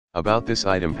About this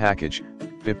item package,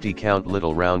 50 count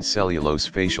little round cellulose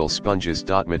facial sponges.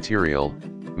 Material,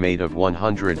 made of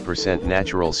 100%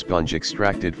 natural sponge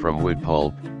extracted from wood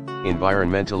pulp,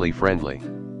 environmentally friendly.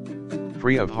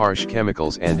 Free of harsh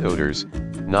chemicals and odors,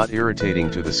 not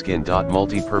irritating to the skin.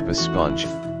 Multi-purpose sponge,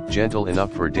 gentle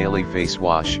enough for daily face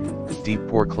wash, deep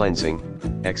pore cleansing,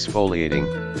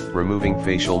 exfoliating, removing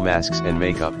facial masks and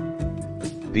makeup.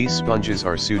 These sponges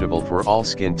are suitable for all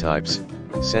skin types,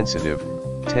 sensitive,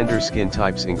 tender skin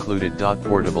types included.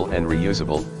 Portable and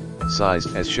reusable,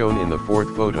 sized as shown in the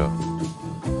fourth photo.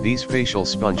 These facial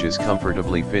sponges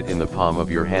comfortably fit in the palm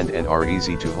of your hand and are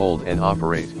easy to hold and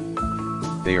operate.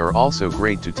 They are also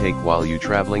great to take while you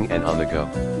traveling and on the go.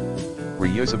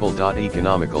 Reusable.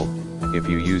 Economical, if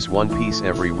you use one piece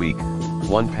every week,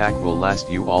 one pack will last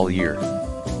you all year.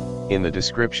 In the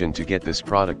description to get this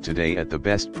product today at the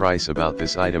best price. About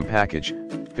this item package,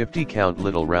 50 count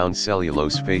little round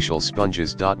cellulose facial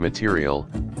sponges. Material,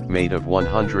 made of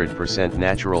 100%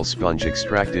 natural sponge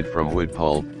extracted from wood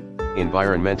pulp,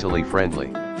 environmentally friendly.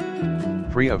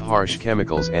 Free of harsh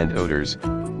chemicals and odors,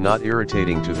 not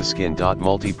irritating to the skin.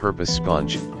 Multi-purpose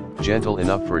sponge, gentle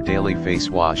enough for daily face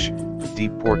wash,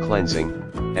 deep pore cleansing,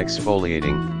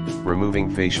 exfoliating, removing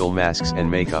facial masks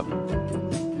and makeup.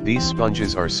 These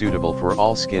sponges are suitable for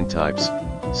all skin types,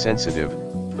 sensitive,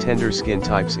 tender skin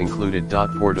types included.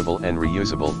 Portable and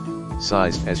reusable,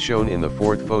 sized as shown in the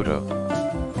fourth photo.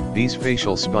 These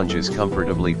facial sponges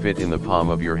comfortably fit in the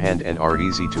palm of your hand and are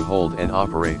easy to hold and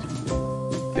operate.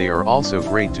 They are also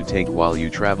great to take while you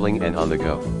traveling and on the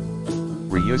go.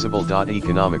 Reusable.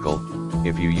 Economical,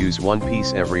 if you use one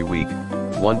piece every week,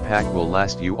 one pack will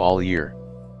last you all year.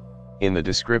 In the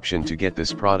description to get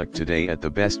this product today at the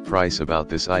best price. About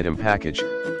this item package,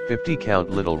 50 count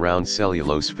little round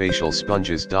cellulose facial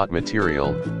sponges.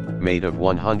 Material, made of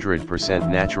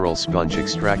 100% natural sponge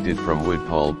extracted from wood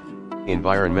pulp,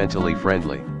 environmentally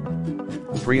friendly.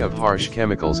 Free of harsh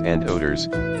chemicals and odors,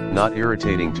 not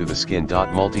irritating to the skin.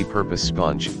 Multi-purpose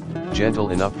sponge, gentle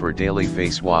enough for daily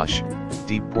face wash,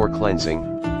 deep pore cleansing,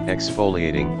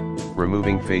 exfoliating,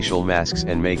 removing facial masks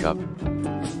and makeup.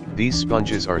 These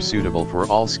sponges are suitable for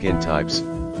all skin types,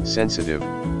 sensitive,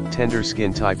 tender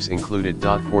skin types included.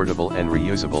 Portable and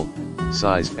reusable,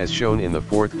 sized as shown in the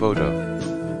fourth photo.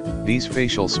 These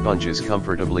facial sponges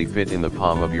comfortably fit in the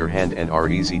palm of your hand and are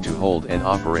easy to hold and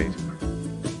operate.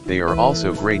 They are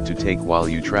also great to take while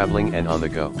you traveling and on the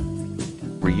go.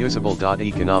 Reusable.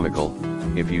 Economical,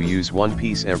 if you use one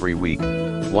piece every week,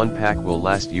 one pack will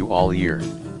last you all year.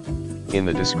 In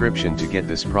the description to get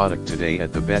this product today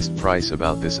at the best price.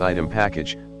 About this item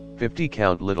package, 50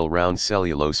 count little round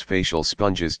cellulose facial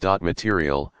sponges.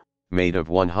 Material, made of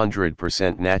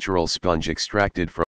 100% natural sponge extracted from